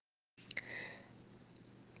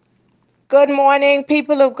Good morning,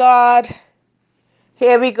 people of God.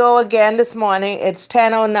 Here we go again this morning. It's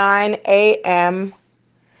 10:09 a.m.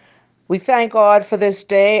 We thank God for this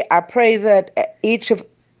day. I pray that each of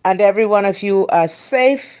and every one of you are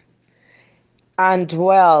safe and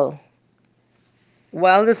well.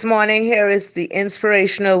 Well, this morning here is the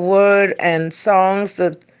inspirational word and songs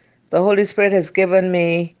that the Holy Spirit has given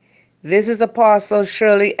me. This is Apostle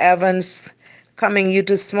Shirley Evans coming you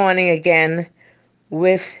this morning again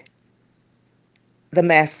with the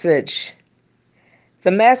message.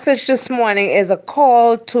 The message this morning is a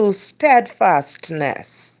call to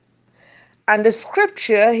steadfastness. And the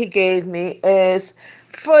scripture he gave me is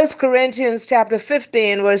 1 Corinthians chapter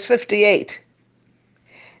 15, verse 58.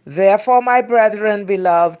 Therefore, my brethren,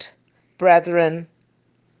 beloved brethren,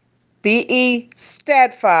 be ye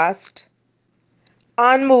steadfast,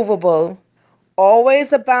 unmovable,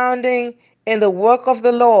 always abounding in the work of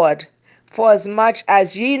the Lord, for as much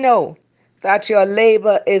as ye know that your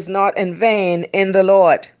labor is not in vain in the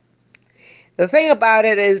Lord. The thing about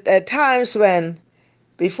it is, at times when,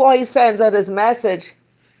 before he sends out his message,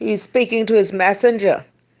 he's speaking to his messenger.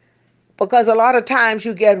 Because a lot of times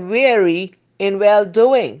you get weary in well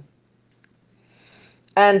doing.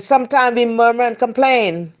 And sometimes we murmur and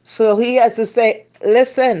complain. So he has to say,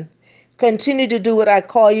 listen, continue to do what I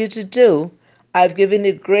call you to do. I've given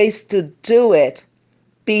you grace to do it.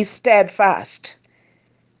 Be steadfast.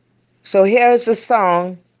 So here's the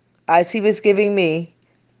song as he was giving me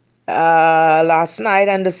last night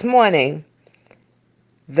and this morning.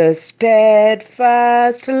 The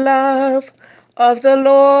steadfast love of the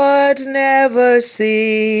Lord never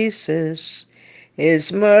ceases.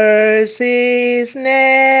 His mercies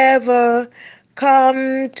never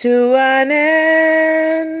come to an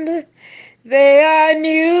end. They are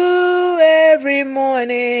new every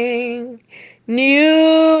morning,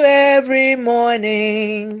 new every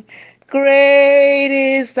morning. Great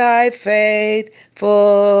is thy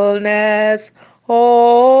faithfulness,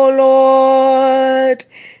 O Lord.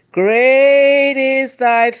 Great is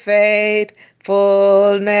thy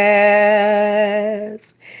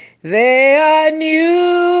faithfulness. They are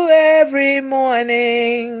new every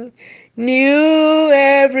morning, new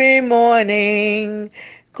every morning.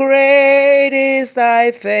 Great is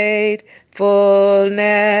thy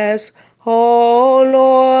faithfulness, O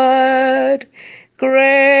Lord.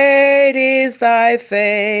 Great is thy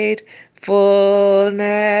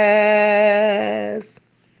faithfulness.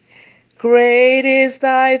 Great is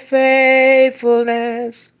thy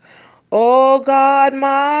faithfulness, O God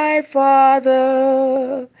my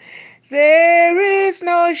Father. There is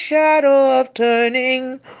no shadow of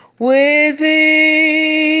turning with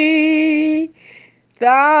thee.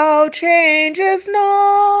 Thou changest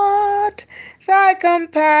not, thy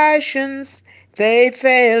compassions, they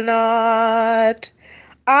fail not.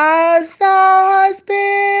 As thou hast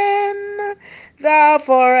been, thou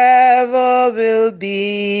forever wilt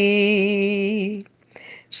be.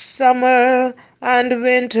 Summer and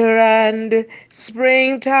winter and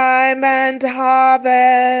springtime and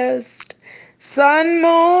harvest, sun,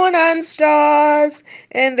 moon, and stars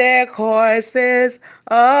in their courses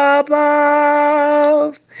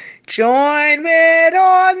above, join with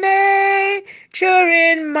all nature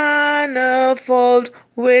in manifold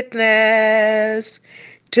witness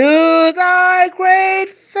to thy great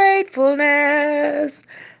faithfulness,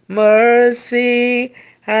 mercy,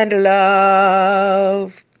 and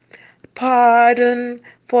love. Pardon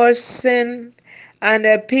for sin and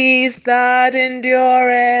a peace that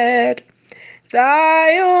endureth,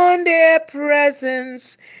 thy own dear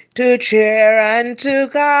presence to cheer and to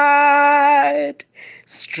guide,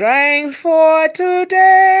 strength for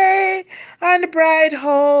today and bright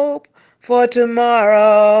hope for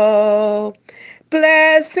tomorrow.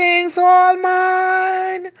 Blessings all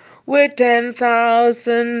mine with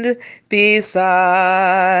 10,000 besides.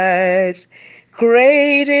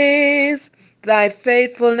 Great is thy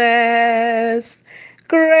faithfulness.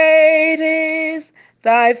 Great is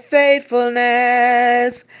thy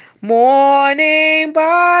faithfulness. Morning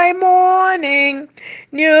by morning,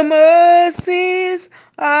 new mercies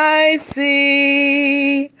I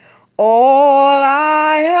see. All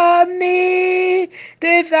I have needed,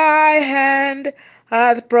 thy hand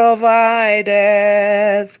hath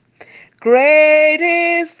provided. Great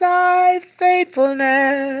is thy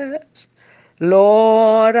faithfulness,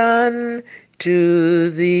 Lord, unto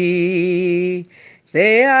thee.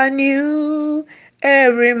 They are new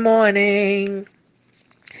every morning,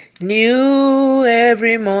 new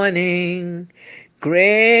every morning.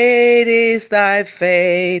 Great is thy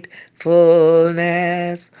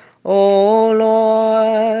faithfulness, O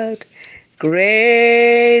Lord.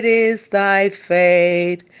 Great is thy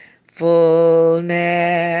faithfulness. Fullness.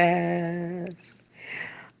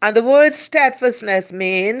 And the word steadfastness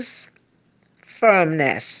means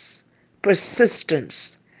firmness,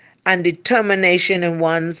 persistence, and determination in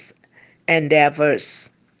one's endeavors.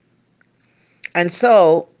 And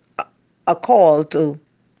so, a call to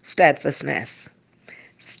steadfastness.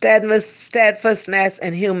 Steadfastness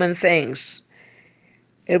in human things.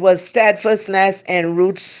 It was steadfastness in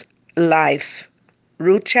Ruth's life.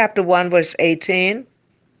 Ruth chapter 1 verse 18.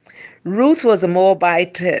 Ruth was a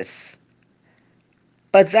Moabitess,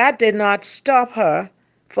 but that did not stop her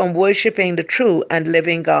from worshiping the true and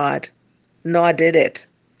living God, nor did it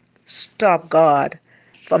stop God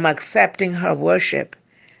from accepting her worship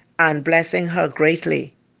and blessing her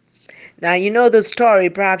greatly. Now, you know the story,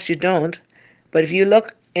 perhaps you don't, but if you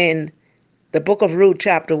look in the book of Ruth,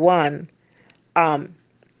 chapter 1, um,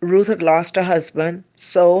 Ruth had lost her husband,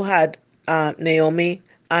 so had Naomi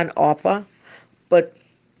and Orpah, but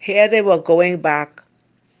here they were going back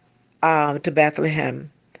to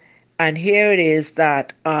Bethlehem. And here it is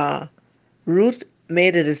that Ruth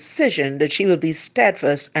made a decision that she would be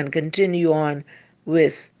steadfast and continue on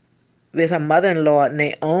with, with her mother-in-law,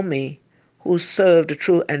 Naomi, who served the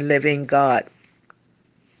true and living God.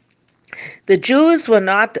 The Jews were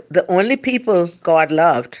not the only people God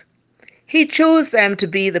loved. He chose them to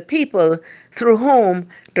be the people through whom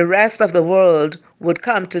the rest of the world would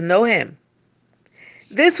come to know him.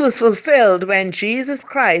 This was fulfilled when Jesus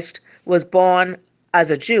Christ was born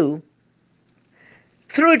as a Jew.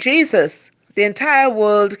 Through Jesus, the entire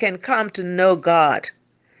world can come to know God.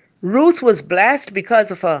 Ruth was blessed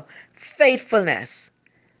because of her faithfulness.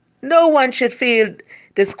 No one should feel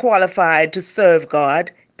disqualified to serve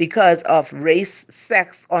God because of race,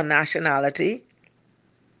 sex, or nationality.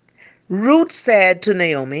 Ruth said to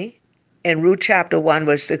Naomi in Ruth chapter 1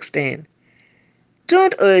 verse 16,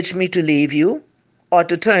 "Don't urge me to leave you or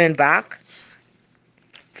to turn back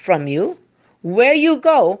from you. Where you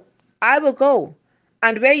go, I will go,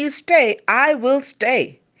 and where you stay, I will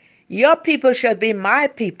stay. Your people shall be my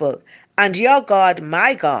people, and your God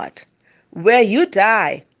my God. Where you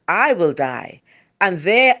die, I will die, and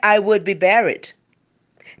there I would be buried.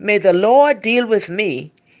 May the Lord deal with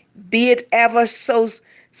me, be it ever so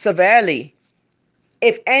severely,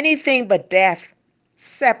 if anything but death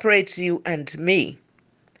separates you and me."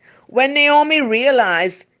 When Naomi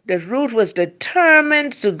realized that Ruth was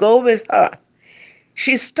determined to go with her,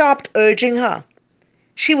 she stopped urging her.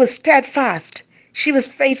 She was steadfast. She was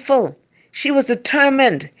faithful. She was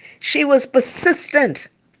determined. She was persistent.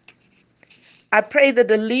 I pray that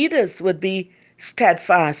the leaders would be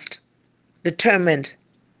steadfast, determined,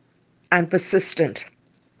 and persistent.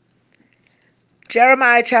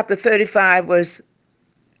 Jeremiah chapter 35, verse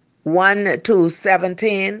 1 to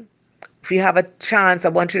 17. If you have a chance, I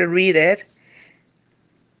want you to read it.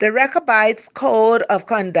 The Rechabites' code of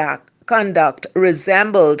conduct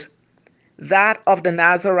resembled that of the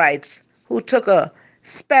Nazarites, who took a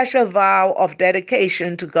special vow of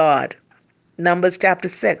dedication to God. Numbers chapter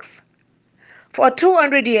 6. For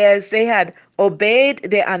 200 years they had obeyed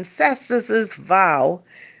their ancestors' vow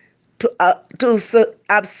to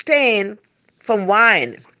abstain from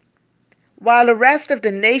wine, while the rest of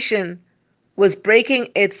the nation was breaking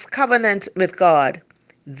its covenant with God.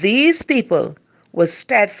 These people were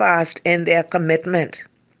steadfast in their commitment.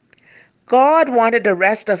 God wanted the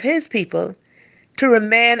rest of his people to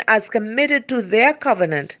remain as committed to their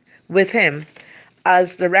covenant with him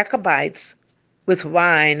as the Rechabites with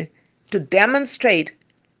wine, to demonstrate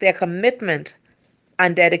their commitment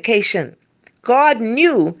and dedication. God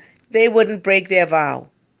knew they wouldn't break their vow.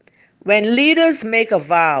 When leaders make a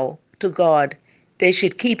vow to God, they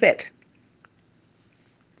should keep it.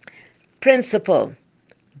 Principle.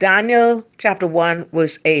 Daniel chapter 1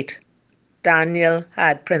 verse 8. Daniel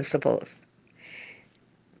had principles.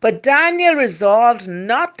 But Daniel resolved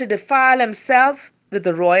not to defile himself with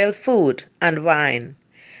the royal food and wine,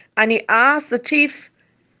 and he asked the chief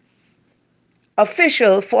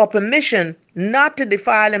official for permission not to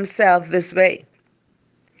defile himself this way.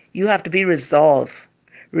 You have to be resolved.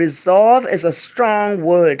 Resolve is a strong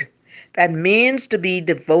word that means to be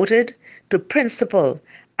devoted to principle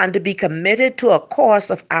and to be committed to a course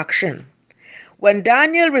of action. When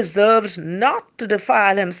Daniel resolved not to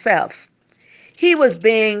defile himself, he was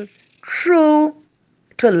being true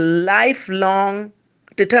to lifelong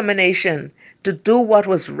determination to do what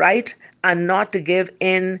was right and not to give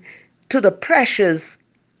in to the pressures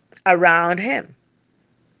around him.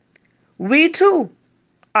 We too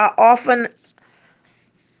are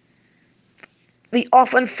we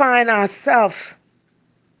often find ourselves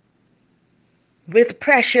with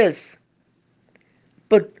pressures,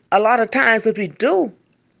 but a lot of times what we do,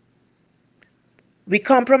 We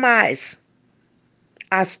compromise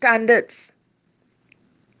our standards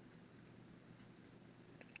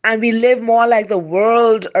and we live more like the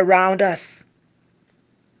world around us,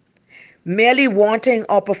 merely wanting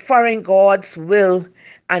or preferring God's will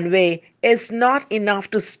and way is not enough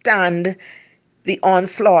to stand the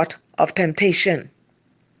onslaught of temptation.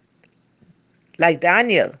 Like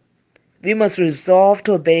Daniel, we must resolve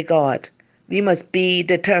to obey God. We must be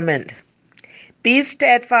determined. Be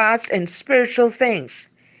steadfast in spiritual things,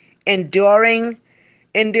 enduring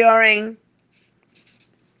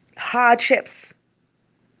hardships.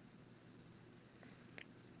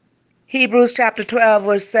 Hebrews chapter 12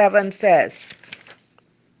 verse 7 says,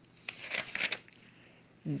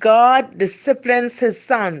 God disciplines his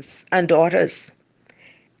sons and daughters.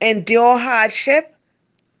 Endure hardship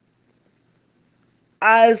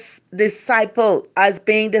as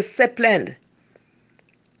being disciplined.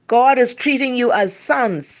 God is treating you as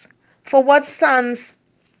sons. For what sons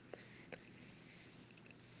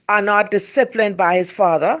are not disciplined by his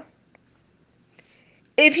father?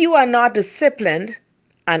 If you are not disciplined,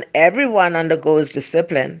 and everyone undergoes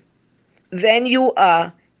discipline, then you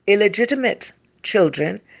are illegitimate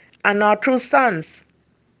children and not true sons.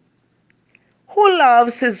 Who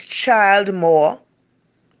loves his child more?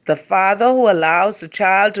 The father who allows the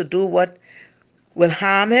child to do what will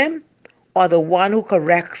harm him, or the one who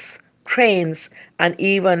corrects, trains, and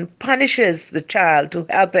even punishes the child to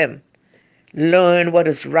help him learn what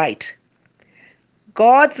is right?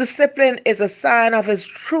 God's discipline is a sign of his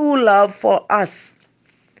true love for us.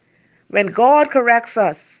 When God corrects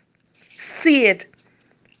us, see it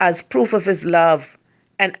as proof of his love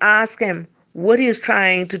and ask him what he is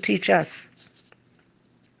trying to teach us.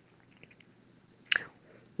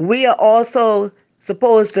 We are also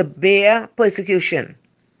supposed to bear persecution.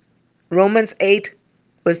 Romans 8,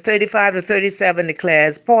 verse 35 to 37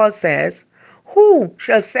 declares, Paul says, who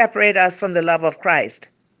shall separate us from the love of Christ?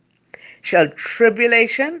 Shall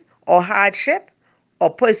tribulation or hardship or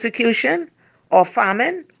persecution or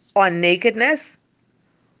famine or nakedness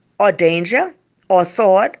or danger or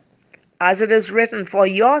sword? As it is written, for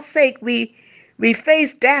your sake we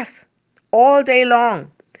face death all day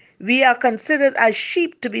long. We are considered as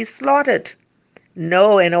sheep to be slaughtered.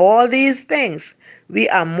 No, in all these things we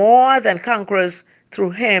are more than conquerors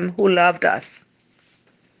through him who loved us.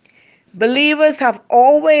 Believers have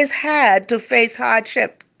always had to face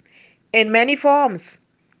hardship in many forms: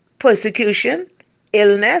 persecution,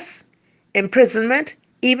 illness, imprisonment,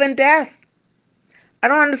 even death. I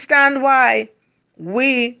don't understand why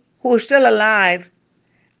we who are still alive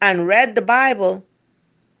and read the Bible,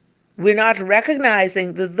 we're not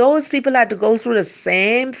recognizing that those people had to go through the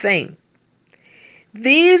same thing.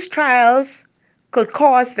 These trials could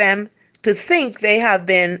cause them to think they have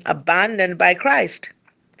been abandoned by Christ.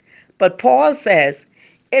 But Paul says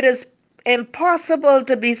it is impossible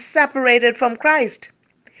to be separated from Christ.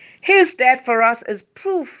 His death for us is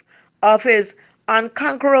proof of his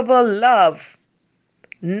unconquerable love.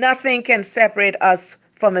 Nothing can separate us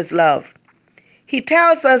from his love. He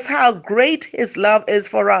tells us how great his love is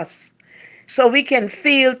for us, so we can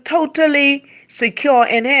feel totally secure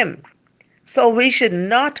in him. So we should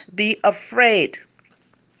not be afraid.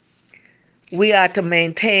 We are to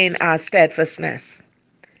maintain our steadfastness.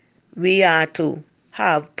 We are to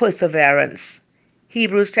have perseverance.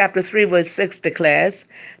 Hebrews chapter 3 verse 6 declares,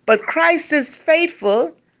 but Christ is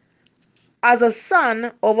faithful as a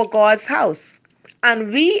son over God's house,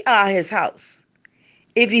 and we are his house,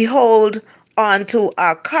 if we hold on to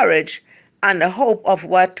our courage and the hope of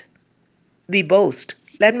what we boast.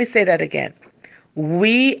 Let me say that again.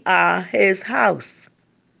 We are his house,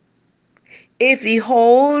 if we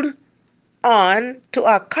hold on to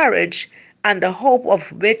our courage and the hope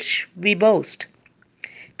of which we boast.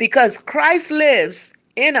 Because Christ lives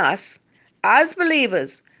in us as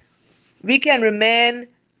believers, we can remain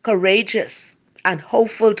courageous and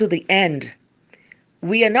hopeful to the end.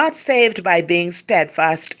 We are not saved by being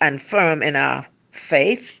steadfast and firm in our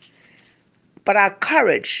faith, but our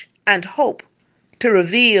courage and hope to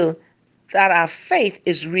reveal that our faith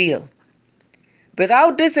is real.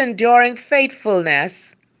 Without this enduring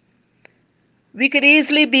faithfulness, we could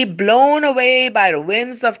easily be blown away by the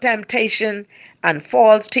winds of temptation and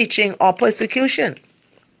false teaching or persecution.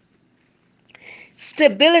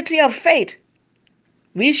 Stability of faith.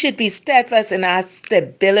 We should be steadfast in our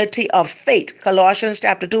stability of faith. Colossians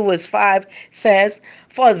chapter 2 verse 5 says,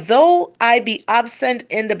 for though I be absent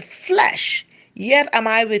in the flesh, yet am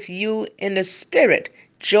I with you in the spirit,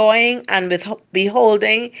 joying and with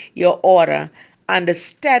beholding your order and the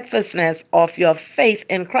steadfastness of your faith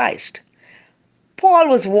in Christ. Paul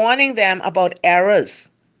was warning them about errors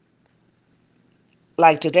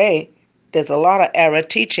like today, there's a lot of error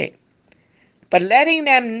teaching. But letting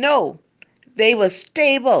them know they were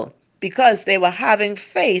stable because they were having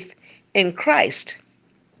faith in Christ.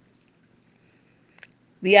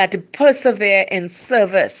 We are to persevere in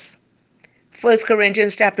service. 1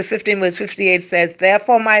 Corinthians chapter 15 verse 58 says,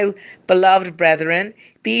 "Therefore, my beloved brethren,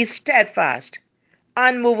 be steadfast,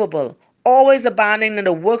 unmovable, always abounding in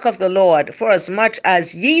the work of the Lord, for as much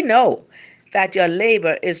as ye know that your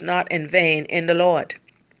labor is not in vain in the Lord."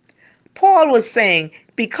 Paul was saying,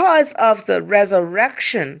 because of the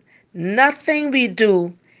resurrection, nothing we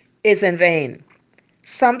do is in vain.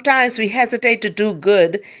 Sometimes we hesitate to do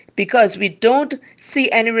good because we don't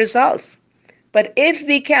see any results. But if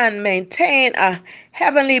we can maintain a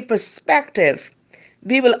heavenly perspective,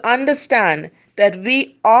 we will understand that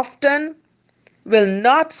we often will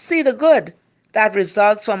not see the good that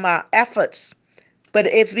results from our efforts. But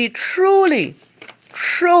if we truly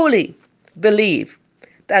believe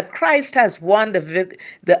that Christ has won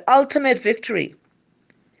the ultimate victory,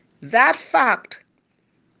 that fact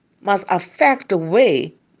must affect the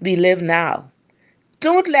way we live now.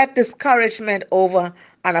 Don't let discouragement over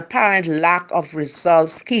an apparent lack of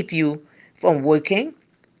results keep you from working.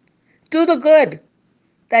 Do the good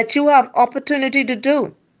that you have opportunity to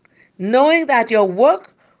do, knowing that your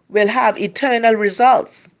work will have eternal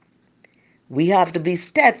results. We have to be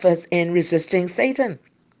steadfast in resisting Satan.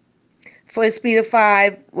 1 Peter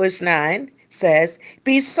 5 verse 9 says,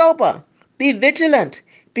 "Be sober, be vigilant,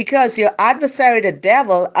 because your adversary the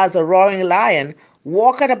devil, as a roaring lion,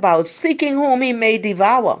 walketh about, seeking whom he may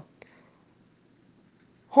devour.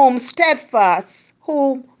 Whom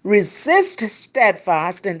resist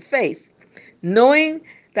steadfast in faith, knowing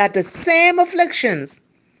that the same afflictions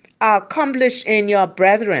are accomplished in your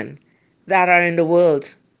brethren that are in the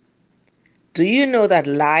world." Do you know that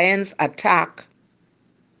lions attack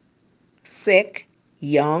sick,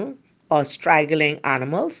 young, or straggling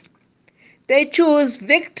animals? They choose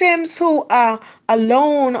victims who are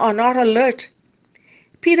alone or not alert.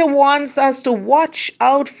 Peter wants us to watch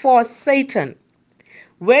out for Satan.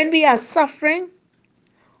 When we are suffering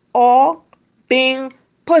or being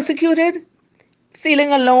persecuted,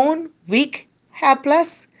 feeling alone, weak,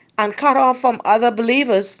 helpless, and cut off from other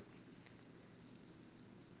believers,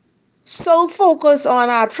 so focused on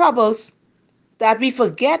our troubles that we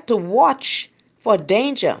forget to watch for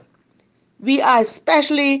danger. We are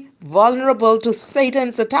especially vulnerable to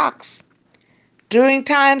Satan's attacks. During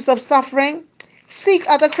times of suffering, seek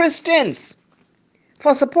other Christians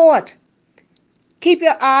for support. Keep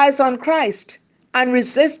your eyes on Christ and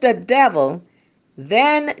resist the devil.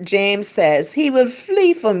 Then James says he will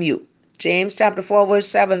flee from you. James chapter 4 verse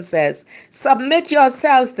 7 says, "Submit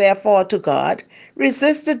yourselves therefore to God,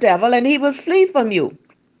 resist the devil, and he will flee from you."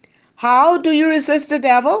 How do you resist the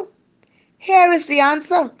devil? Here is the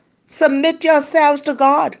answer. Submit yourselves to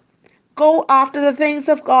God. Go after the things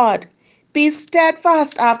of God. Be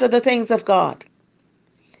steadfast after the things of God.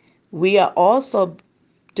 We are also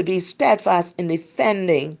to be steadfast in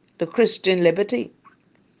defending the Christian liberty.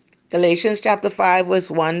 Galatians chapter 5 verse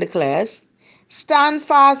 1 declares, "Stand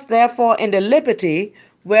fast therefore in the liberty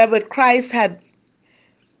wherewith Christ hath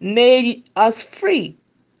made us free,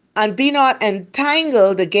 and be not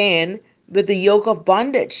entangled again with the yoke of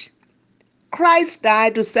bondage." Christ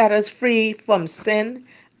died to set us free from sin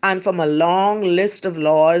and from a long list of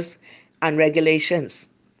laws and regulations.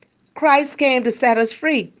 Christ came to set us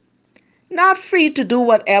free, not free to do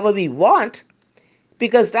whatever we want,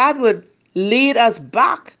 because that would lead us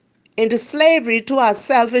back into slavery to our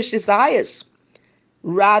selfish desires.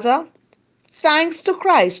 Rather, thanks to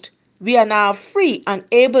Christ, we are now free and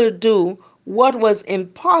able to do what was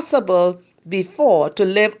impossible before, to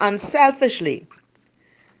live unselfishly.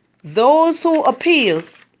 Those who appeal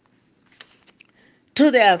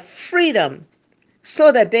to their freedom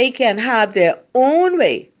so that they can have their own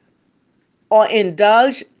way or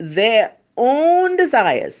indulge their own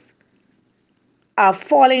desires are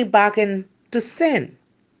falling back into sin.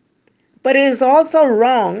 But it is also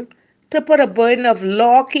wrong to put a burden of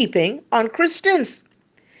law keeping on Christians.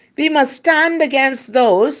 We must stand against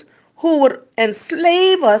those who would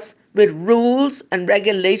enslave us with rules and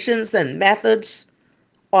regulations and methods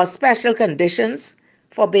or special conditions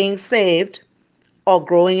for being saved or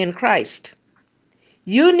growing in Christ.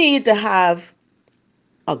 You need to have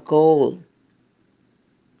a goal.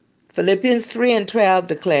 Philippians 3 and 12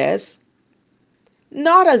 declares,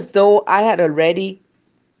 "Not as though I had already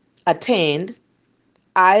attained,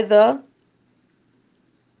 either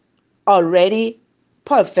already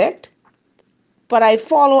perfect, but I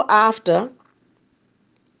follow after,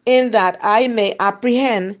 in that I may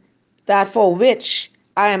apprehend that for which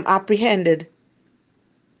I am apprehended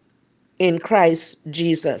in Christ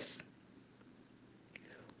Jesus.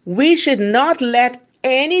 We should not let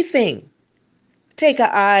anything take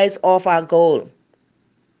our eyes off our goal.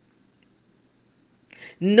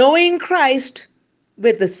 Knowing Christ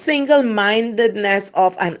with the single-mindedness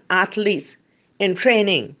of an athlete in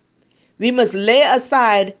training, we must lay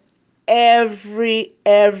aside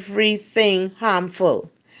everything harmful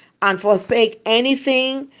and forsake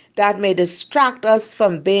anything that may distract us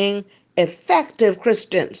from being effective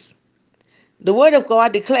Christians. The Word of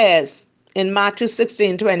God declares in Matthew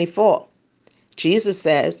 16:24, Jesus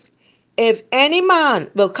says, "If any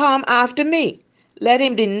man will come after me, let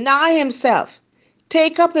him deny himself,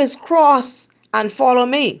 take up his cross, and follow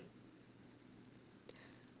me."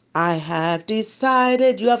 I have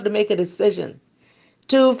decided, you have to make a decision,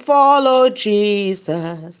 to follow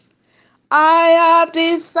Jesus. I have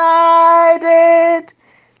decided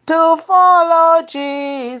to follow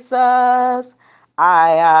Jesus. I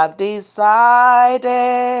have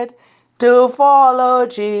decided to follow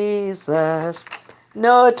Jesus.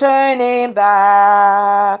 No turning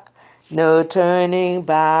back, no turning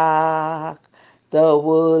back. The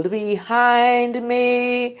world behind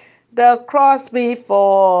me, the cross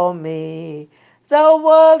before me. The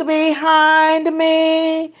world behind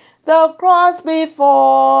me, the cross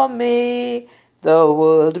before me. The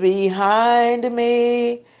world behind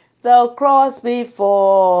me, the cross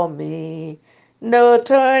before me. No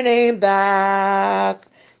turning back,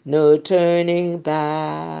 no turning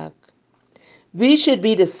back. We should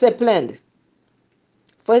be disciplined.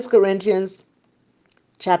 1 Corinthians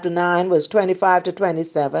chapter 9, verse 25 to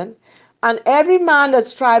 27. And every man that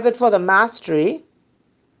striveth for the mastery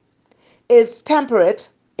is temperate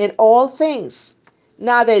in all things.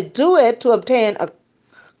 Now they do it to obtain a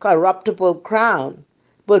corruptible crown,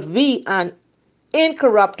 but we an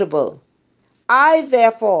incorruptible. I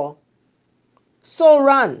therefore so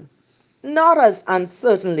run, not as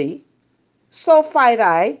uncertainly, so fight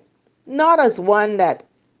I, not as one that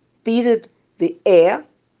beateth the air,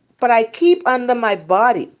 but I keep under my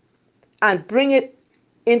body and bring it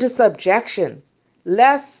into subjection,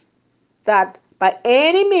 lest that by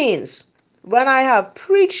any means, when I have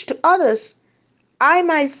preached to others, I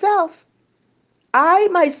myself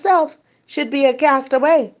should be a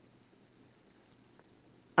castaway.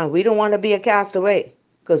 And we don't want to be a castaway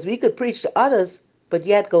because we could preach to others but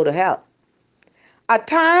yet go to hell. At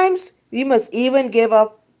times, we must even give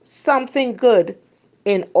up something good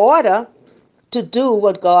in order to do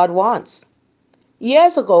what God wants.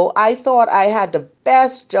 Years ago, I thought I had the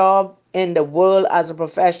best job in the world as a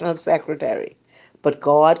professional secretary, but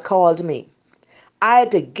God called me. I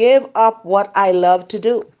had to give up what I love to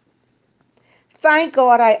do. Thank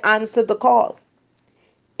God I answered the call.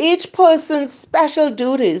 Each person's special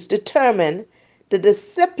duties determine the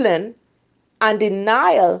discipline and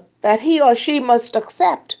denial that he or she must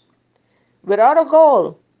accept. Without a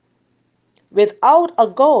goal, without a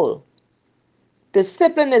goal,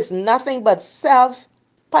 discipline is nothing but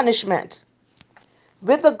self-punishment.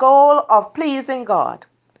 With the goal of pleasing God,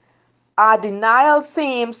 our denial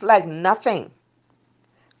seems like nothing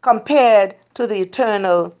compared to the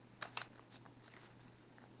eternal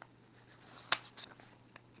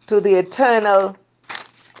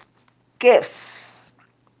gifts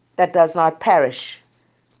that does not perish,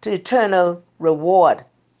 to eternal reward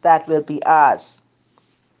that will be ours.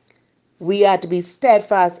 We are to be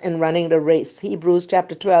steadfast in running the race. Hebrews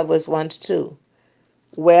chapter 12, verse 1 to 2.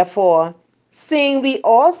 Wherefore, seeing we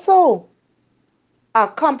also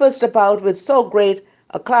are compassed about with so great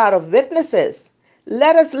a cloud of witnesses,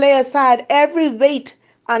 let us lay aside every weight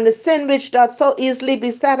and the sin which doth so easily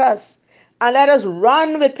beset us, and let us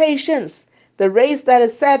run with patience the race that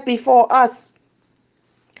is set before us,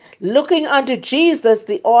 looking unto Jesus,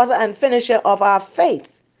 the author and finisher of our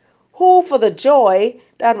faith, who for the joy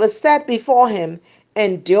that was set before him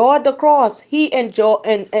endured the cross. He endured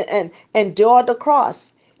the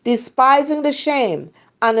cross, despising the shame,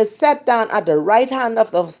 and is set down at the right hand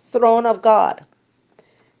of the throne of God.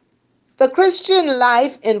 The Christian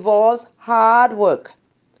life involves hard work.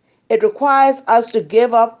 It requires us to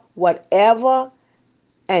give up whatever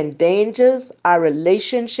endangers our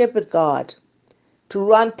relationship with God, to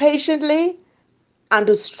run patiently, and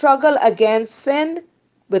to struggle against sin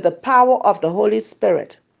with the power of the Holy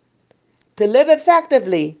Spirit. To live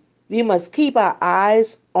effectively, we must keep our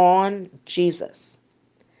eyes on Jesus.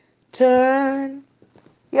 Turn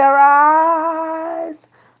your eyes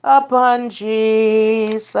upon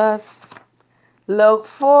Jesus. Look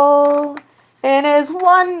full in his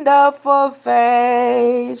wonderful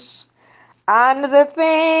face, and the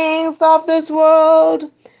things of this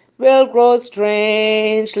world will grow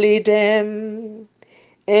strangely dim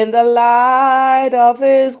in the light of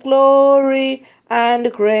His glory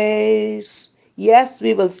and grace. Yes,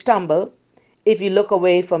 we will stumble if we look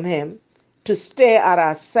away from Him to stare at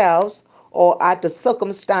ourselves or at the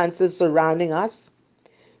circumstances surrounding us.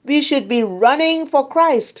 We should be running for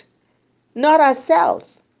Christ, not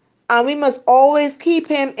ourselves. And we must always keep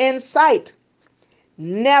Him in sight.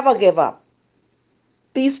 Never give up.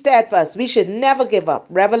 Be steadfast. We should never give up.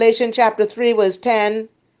 Revelation chapter 3, verse 10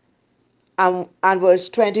 and verse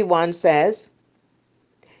 21 says,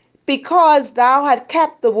 because thou hast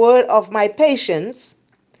kept the word of my patience,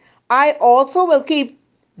 I also will keep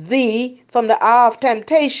thee from the hour of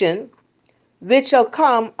temptation, which shall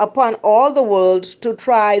come upon all the world to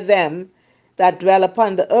try them that dwell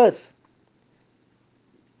upon the earth.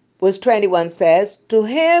 Verse 21 says, to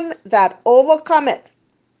him that overcometh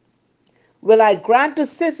will I grant to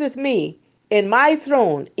sit with me in my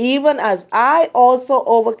throne, even as I also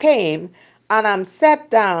overcame and am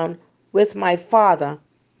set down with my Father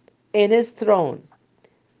in his throne.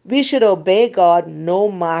 We should obey God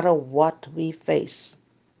no matter what we face.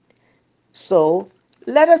 So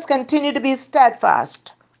let us continue to be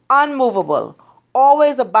steadfast, unmovable,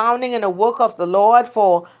 always abounding in the work of the Lord,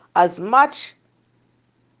 for as much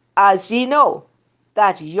as ye know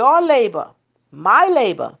that your labor, my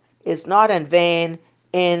labor, is not in vain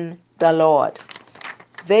in the Lord.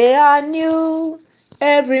 They are new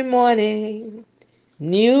every morning,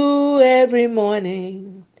 new every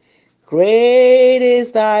morning. Great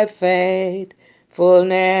is thy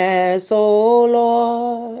faithfulness, O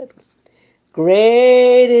Lord.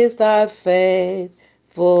 Great is thy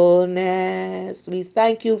faithfulness. We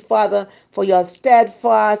thank you, Father, for your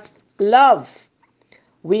steadfast love.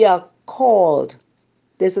 We are called.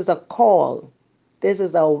 This is a call. This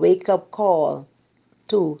is a wake up call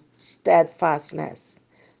to steadfastness.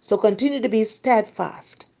 So continue to be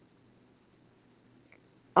steadfast,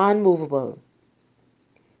 unmovable,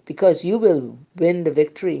 because you will win the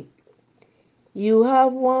victory. You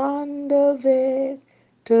have won the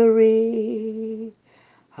victory.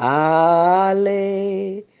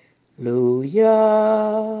 Hallelujah.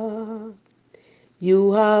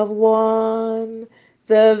 You have won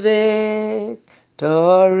the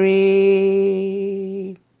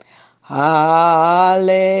victory.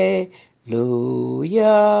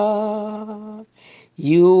 Hallelujah.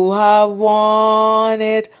 You have won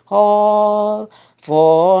it all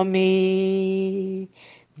for me.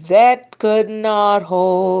 That could not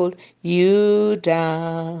hold you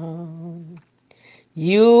down.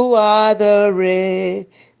 You are the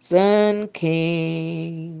risen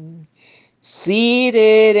King,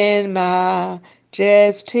 seated in majesty.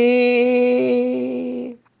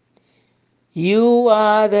 You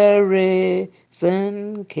are the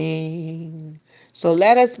risen King. So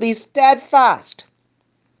let us be steadfast.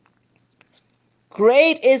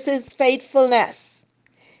 Great is his faithfulness.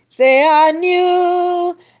 They are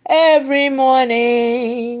new every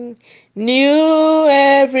morning, new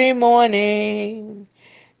every morning.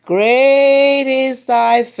 Great is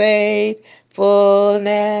thy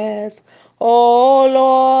faithfulness, O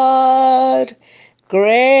Lord.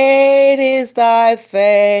 Great is thy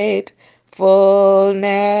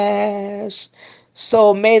faithfulness.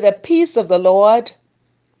 So may the peace of the Lord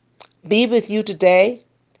be with you today.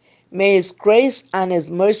 May his grace and his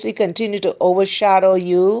mercy continue to overshadow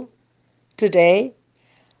you today.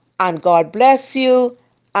 And God bless you,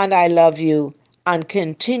 and I love you, and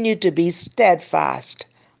continue to be steadfast,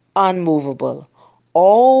 unmovable,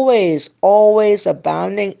 always, always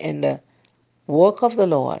abounding in the work of the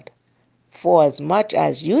Lord, for as much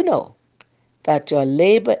as you know that your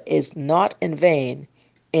labor is not in vain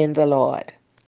in the Lord.